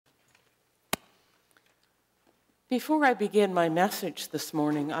Before I begin my message this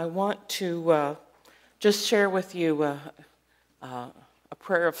morning, I want to just share with you a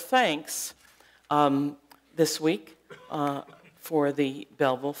prayer of thanks this week for the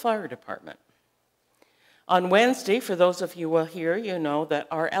Belleville Fire Department. On Wednesday, for those of you who are here, you know that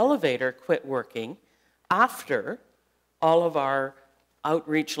our elevator quit working after all of our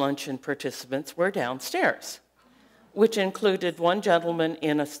outreach luncheon participants were downstairs, which included one gentleman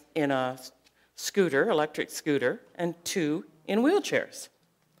in a scooter, electric scooter, and two in wheelchairs.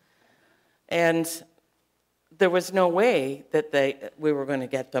 And there was no way that we were going to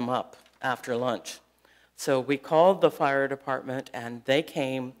get them up after lunch. So we called the fire department, and they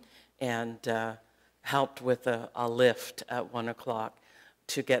came and helped with a lift at 1 o'clock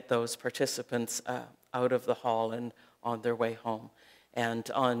to get those participants out of the hall and on their way home.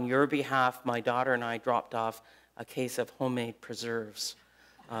 And on your behalf, my daughter and I dropped off a case of homemade preserves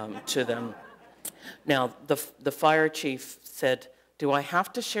to them. Now, the fire chief said, "Do I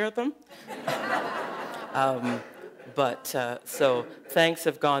have to share them?" So thanks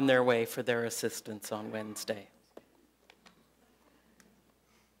have gone their way for their assistance on Wednesday.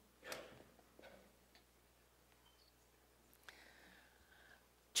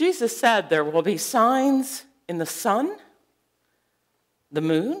 Jesus said there will be signs in the sun, the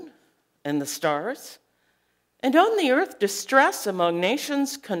moon, and the stars, and on the earth distress among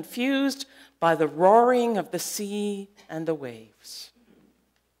nations confused by the roaring of the sea and the waves.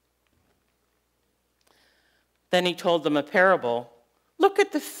 Then he told them a parable. Look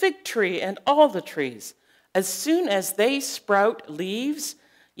at the fig tree and all the trees. As soon as they sprout leaves,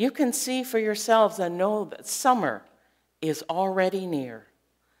 you can see for yourselves and know that summer is already near.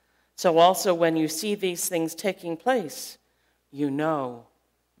 So also when you see these things taking place, you know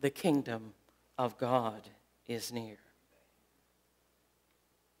the kingdom of God is near.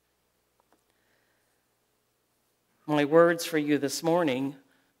 My words for you this morning,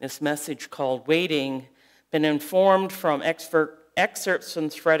 this message called Waiting, been informed from excerpts from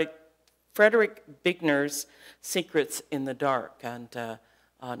Frederick Buechner's Secrets in the Dark, and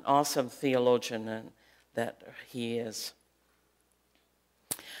an awesome theologian that he is.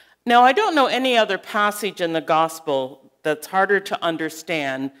 Now, I don't know any other passage in the gospel that's harder to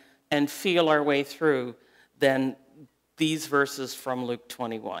understand and feel our way through than these verses from Luke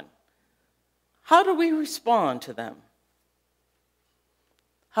 21. How do we respond to them?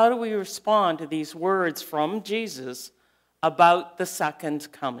 How do we respond to these words from Jesus about the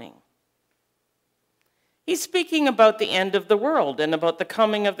second coming? He's speaking about the end of the world and about the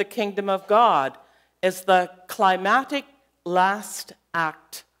coming of the kingdom of God as the climactic last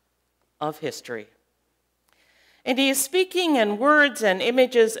act of history. And he is speaking in words and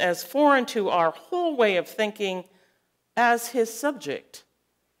images as foreign to our whole way of thinking as his subject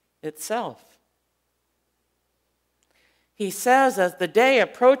itself. He says, as the day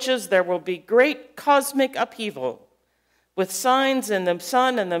approaches, there will be great cosmic upheaval, with signs in the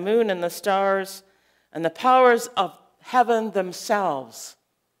sun and the moon and the stars, and the powers of heaven themselves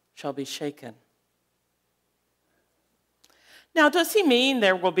shall be shaken. Now, does he mean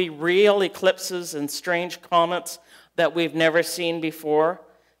there will be real eclipses and strange comets that we've never seen before?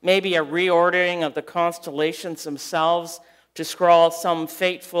 Maybe a reordering of the constellations themselves to scrawl some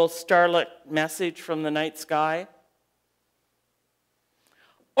fateful starlit message from the night sky?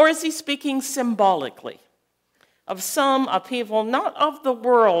 Or is he speaking symbolically of some upheaval, not of the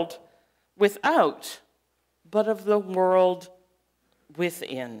world without, but of the world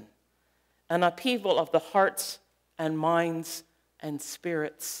within? An upheaval of the hearts and minds and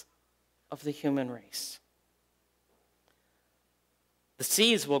spirits of the human race. The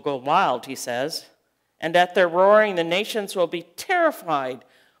seas will go wild, he says, and at their roaring, the nations will be terrified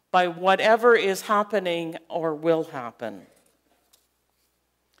by whatever is happening or will happen.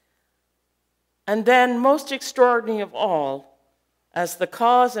 And then, most extraordinary of all, as the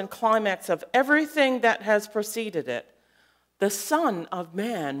cause and climax of everything that has preceded it, the Son of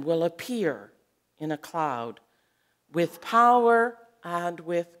Man will appear in a cloud with power and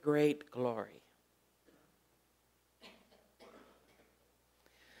with great glory.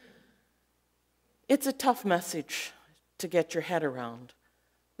 It's a tough message to get your head around,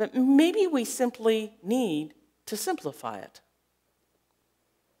 but maybe we simply need to simplify it.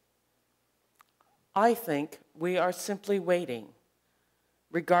 I think we are simply waiting,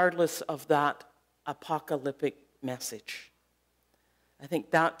 regardless of that apocalyptic message. I think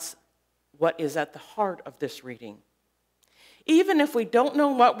that's what is at the heart of this reading. Even if we don't know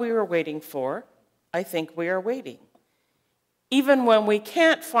what we are waiting for, I think we are waiting. Even when we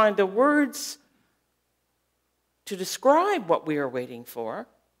can't find the words to describe what we are waiting for,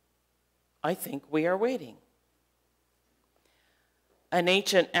 I think we are waiting. An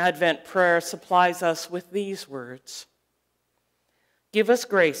ancient Advent prayer supplies us with these words. Give us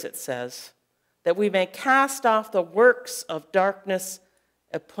grace, it says, that we may cast off the works of darkness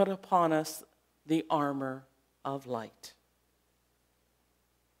and put upon us the armor of light.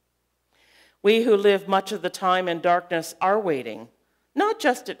 We who live much of the time in darkness are waiting, not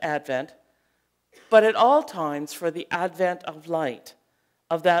just at Advent, but at all times for the advent of light,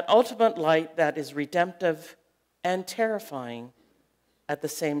 of that ultimate light that is redemptive and terrifying at the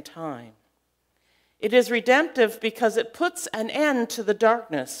same time. It is redemptive because it puts an end to the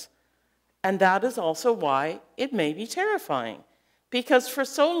darkness, and that is also why it may be terrifying, because for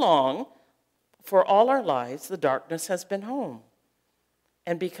so long, for all our lives, the darkness has been home,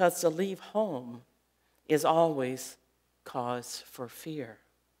 and because to leave home is always cause for fear.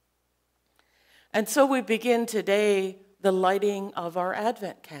 And so we begin today the lighting of our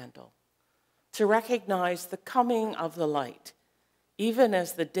Advent candle to recognize the coming of the light. Even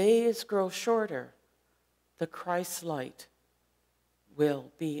as the days grow shorter, the Christ light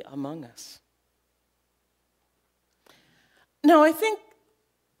will be among us. Now, I think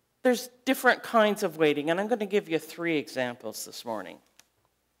there's different kinds of waiting, and I'm going to give you 3 examples this morning.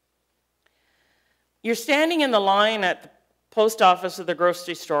 You're standing in the line at the post office or the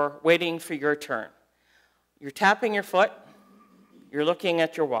grocery store waiting for your turn. You're tapping your foot. You're looking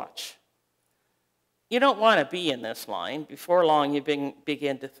at your watch. You don't want to be in this line. Before long, you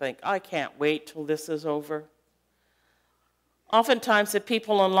begin to think, I can't wait till this is over. Oftentimes, the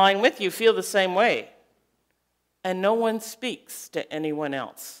people in line with you feel the same way, and no one speaks to anyone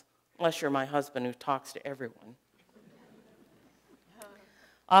else, unless you're my husband who talks to everyone.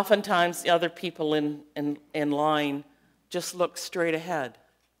 Oftentimes, the other people in line just look straight ahead,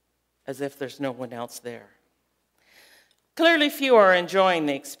 as if there's no one else there. Clearly, few are enjoying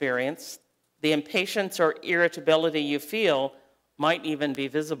the experience. The impatience or irritability you feel might even be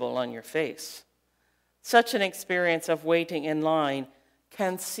visible on your face. Such an experience of waiting in line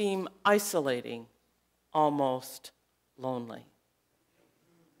can seem isolating, almost lonely.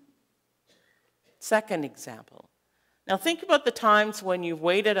 Second example. Now think about the times when you've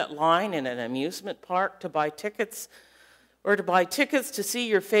waited at line in an amusement park to buy tickets, or to buy tickets to see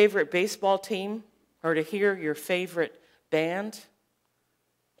your favorite baseball team, or to hear your favorite band.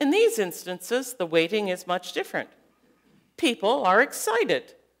 In these instances, the waiting is much different. People are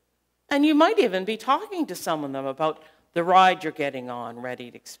excited, and you might even be talking to some of them about the ride you're getting on, ready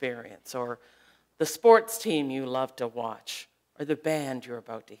to experience, or the sports team you love to watch, or the band you're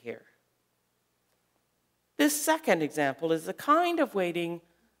about to hear. This second example is the kind of waiting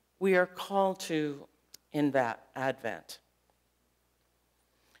we are called to in that Advent.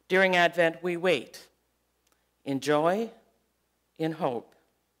 During Advent, we wait in joy, in hope,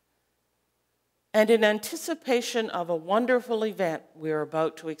 and in anticipation of a wonderful event we are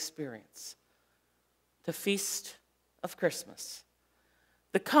about to experience, the Feast of Christmas,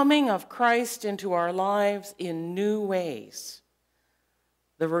 the coming of Christ into our lives in new ways,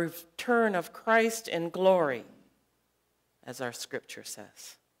 the return of Christ in glory, as our scripture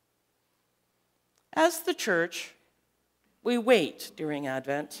says. As the church, we wait during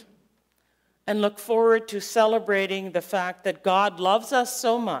Advent and look forward to celebrating the fact that God loves us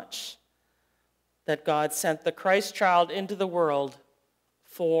so much that God sent the Christ child into the world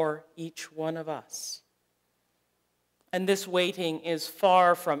for each one of us. And this waiting is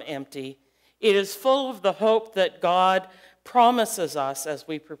far from empty. It is full of the hope that God promises us as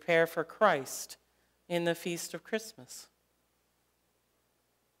we prepare for Christ in the Feast of Christmas.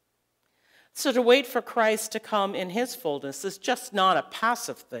 So to wait for Christ to come in his fullness is just not a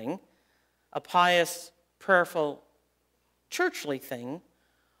passive thing, a pious, prayerful, churchly thing.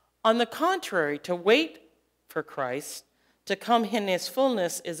 On the contrary, to wait for Christ to come in his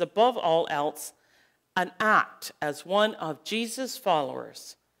fullness is above all else an act as one of Jesus'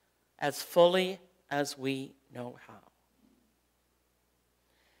 followers as fully as we know how.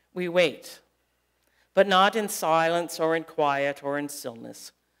 We wait, but not in silence or in quiet or in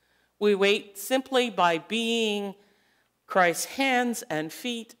stillness. We wait simply by being Christ's hands and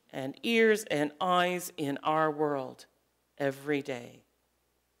feet and ears and eyes in our world every day.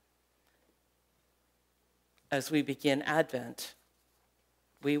 As we begin Advent,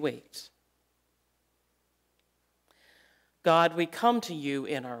 we wait. God, we come to you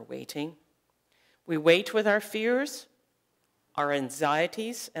in our waiting. We wait with our fears, our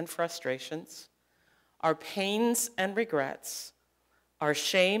anxieties and frustrations, our pains and regrets, our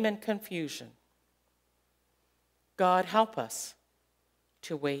shame and confusion. God, help us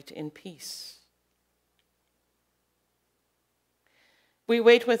to wait in peace. We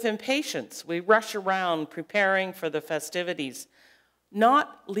wait with impatience. We rush around preparing for the festivities,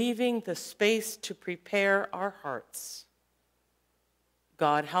 not leaving the space to prepare our hearts.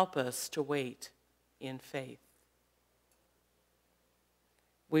 God, help us to wait in faith.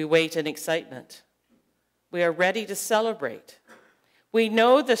 We wait in excitement. We are ready to celebrate. We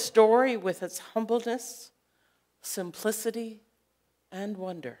know the story with its humbleness, simplicity, and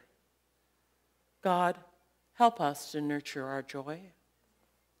wonder. God, help us to nurture our joy.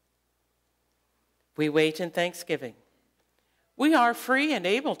 We wait in thanksgiving. We are free and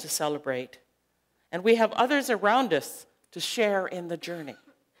able to celebrate, and we have others around us to share in the journey.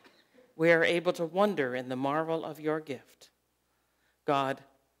 We are able to wonder in the marvel of your gift. God,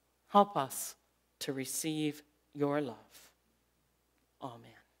 help us to receive your love.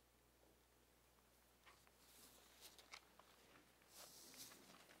 Amen.